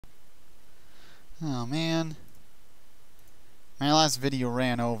Oh man. My last video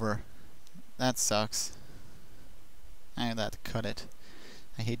ran over. That sucks. I had to cut it.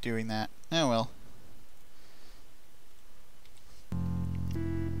 I hate doing that. Oh well.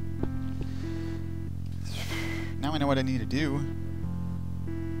 Now I know what I need to do.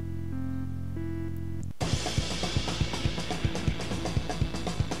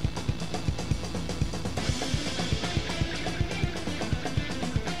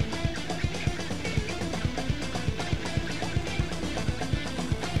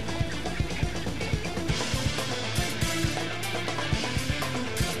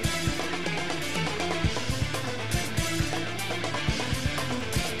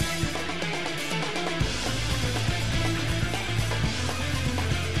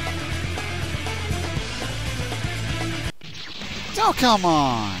 Oh, come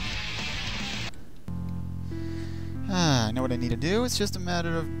on! I know what I need to do. It's just a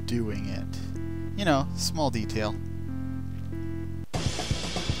matter of doing it. You know, small detail.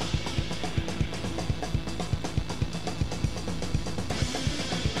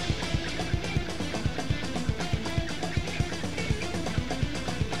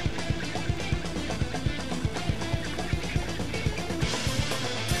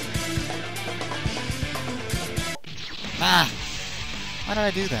 Ah! Why did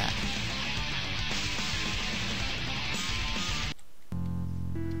I do that?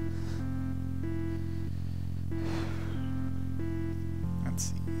 Let's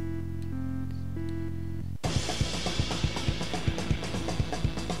see.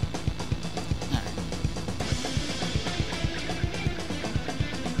 Alright.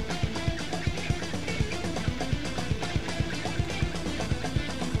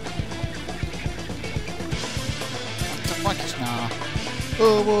 What the fuck is now?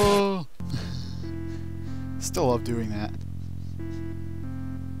 Oh, whoa. Still love doing that.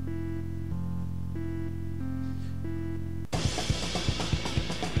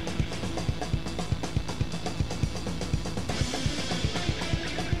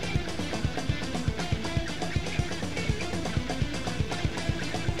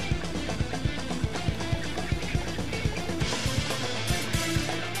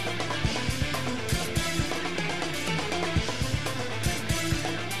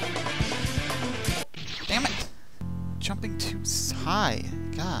 Damn it! Jumping too high.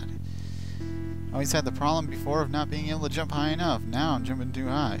 God. Always had the problem before of not being able to jump high enough. Now I'm jumping too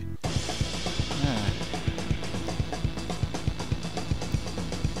high. No.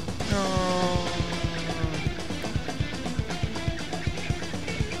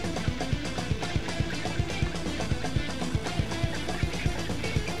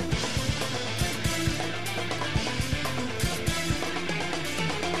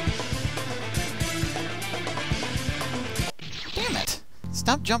 Damn it!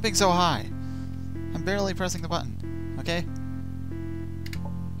 Stop jumping so high. I'm barely pressing the button. Okay?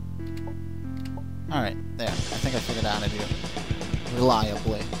 Alright, there. I think I figured out how to do it.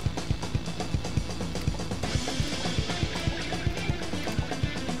 Reliably.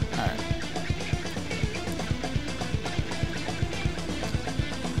 Alright.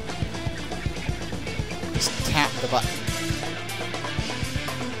 Just tap the button.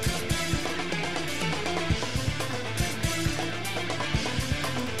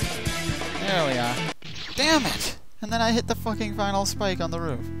 There we are. Damn it! And then I hit the fucking final spike on the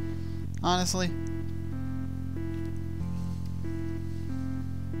roof. Honestly.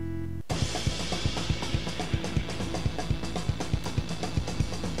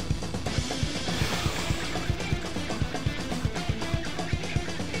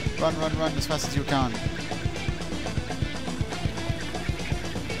 Run, run, run as fast as you can.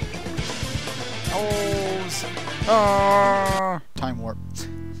 Oh! Time warp.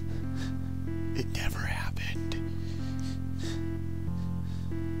 It never happened.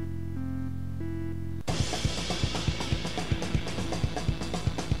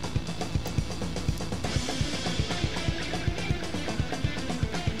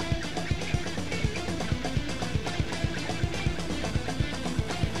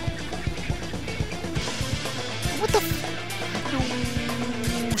 What the f-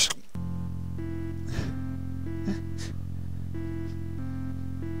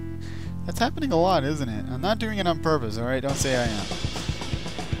 That's happening a lot, isn't it? I'm not doing it on purpose, alright? Don't say I am.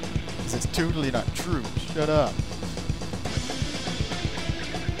 Because it's totally not true. Shut up.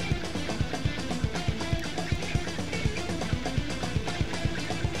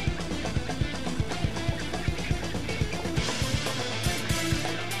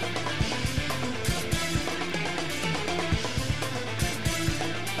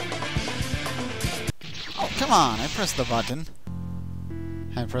 Oh, come on! I pressed the button.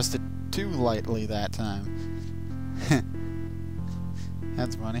 I pressed it too lightly that time.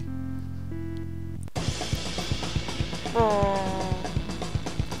 That's funny.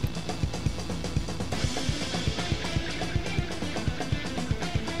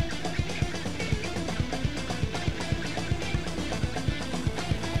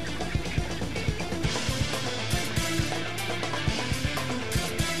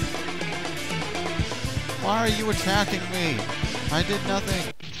 Why are you attacking me? I did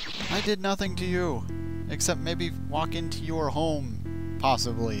nothing. I did nothing to you. Except maybe walk into your home,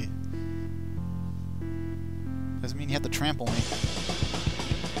 possibly. Doesn't mean you have to trample me.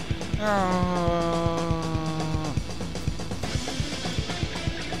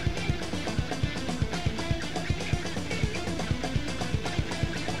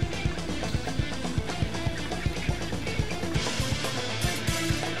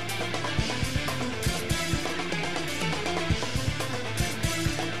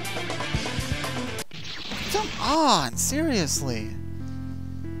 Come on, seriously.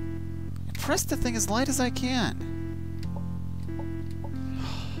 Press the thing as light as I can.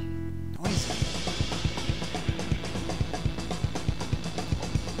 Noisy.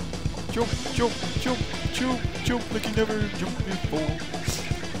 Jump, jump, jump, jump, jump like you never jumped before.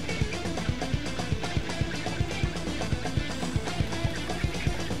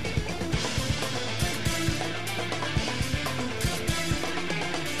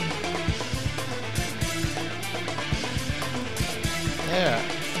 There.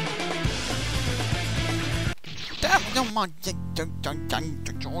 Come on,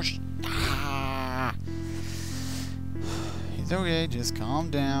 Josh. It's okay, just calm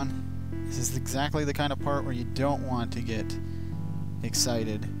down. This is exactly the kind of part where you don't want to get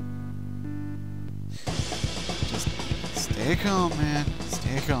excited. Just stay calm, man.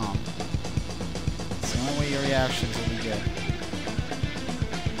 Stay calm. It's the only way your reactions will be good.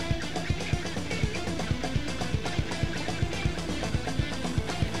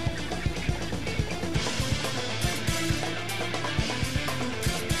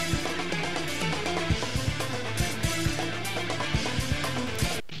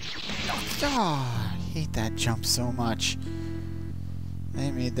 Oh, I hate that jump so much.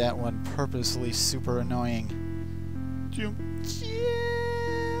 They made that one purposely super annoying. Jump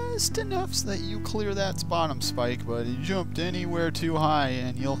just enough so that you clear that bottom spike, but you jumped anywhere too high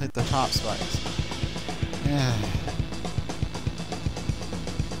and you'll hit the top spikes. Yeah.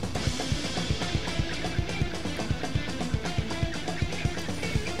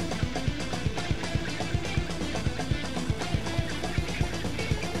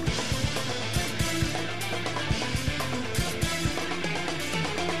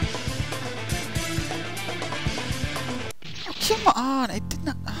 Come on, I did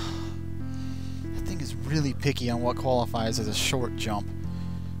not... That thing is really picky on what qualifies as a short jump.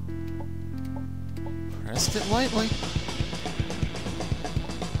 Pressed it lightly.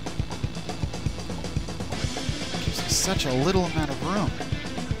 Gives me such a little amount of room.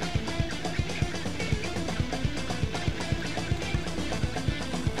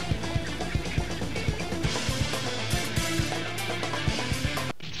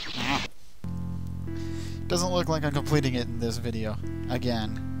 Doesn't look like I'm completing it in this video.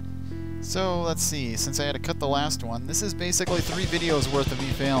 Again. So, let's see. Since I had to cut the last one, this is basically 3 videos worth of me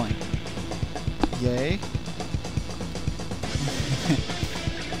failing. Yay.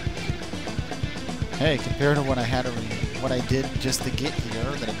 Hey, compared to what I had to what I did just to get here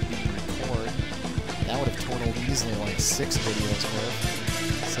that I didn't record, that would have totaled easily like 6 videos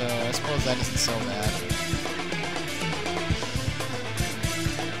worth. So, I suppose that isn't so bad.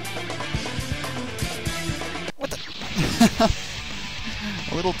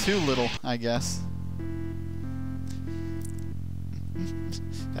 A little too little, I guess.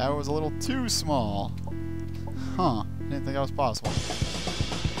 That was a little too small. Huh. Didn't think that was possible.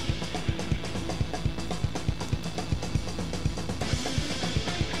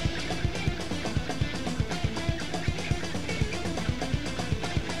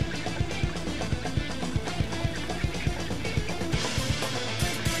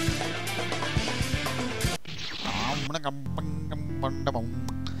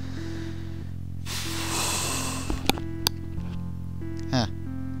 Huh.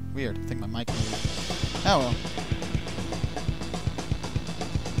 Weird. I think my mic moved. Oh well.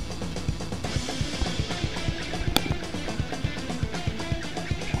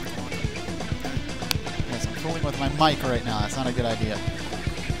 Yes, I'm fooling with my mic right now. That's not a good idea.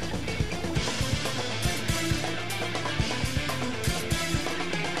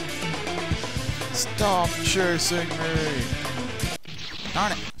 Stop chasing me!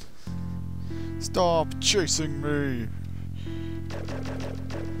 Darn it! Stop chasing me!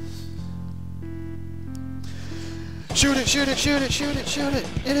 Shoot it, shoot it, shoot it, shoot it, shoot it!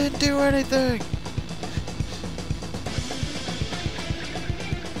 It didn't do anything!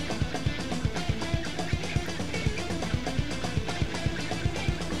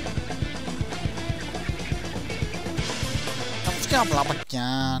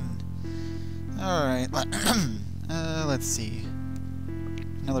 Alright, let's see.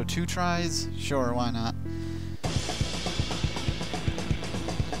 Another 2 tries? Sure, why not?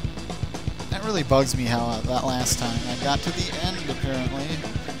 That really bugs me how that last time I got to the end, apparently.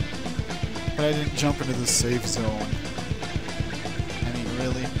 But I didn't jump into the safe zone. I mean,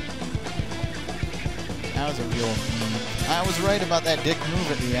 really? That was a real meme. I was right about that dick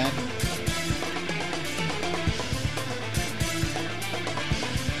move at the end.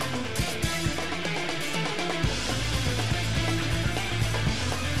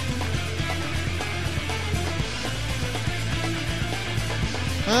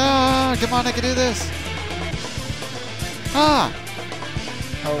 Ah, come on, I can do this! Ah!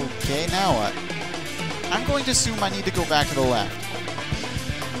 Okay, now what? I'm going to assume I need to go back to the left.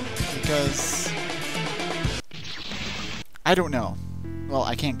 Because... I don't know. Well,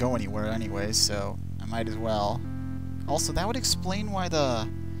 I can't go anywhere anyway, so I might as well. Also, that would explain why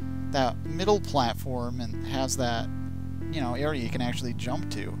that middle platform has that, you know, area you can actually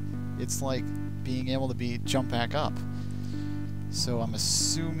jump to. It's like being able to jump back up. So I'm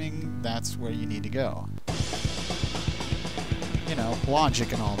assuming that's where you need to go. You know,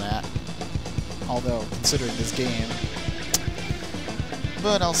 logic and all that. Although, considering this game.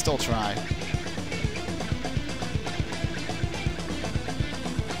 But I'll still try.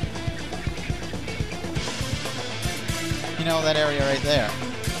 You know, that area right there.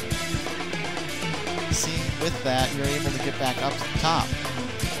 See, with that, you're able to get back up to the top.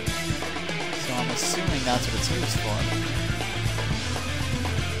 So I'm assuming that's what it's used for.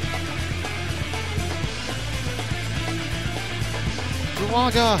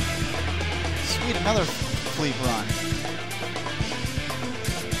 Guaga! Sweet, another complete run.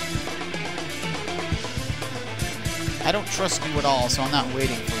 I don't trust you at all, so I'm not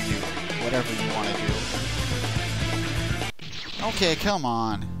waiting for you. Whatever you want to do. Okay, come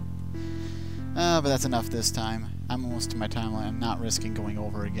on. But that's enough this time. I'm almost to my timeline. I'm not risking going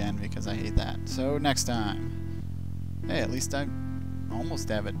over again because I hate that. So, next time. Hey, at least I almost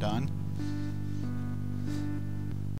have it done.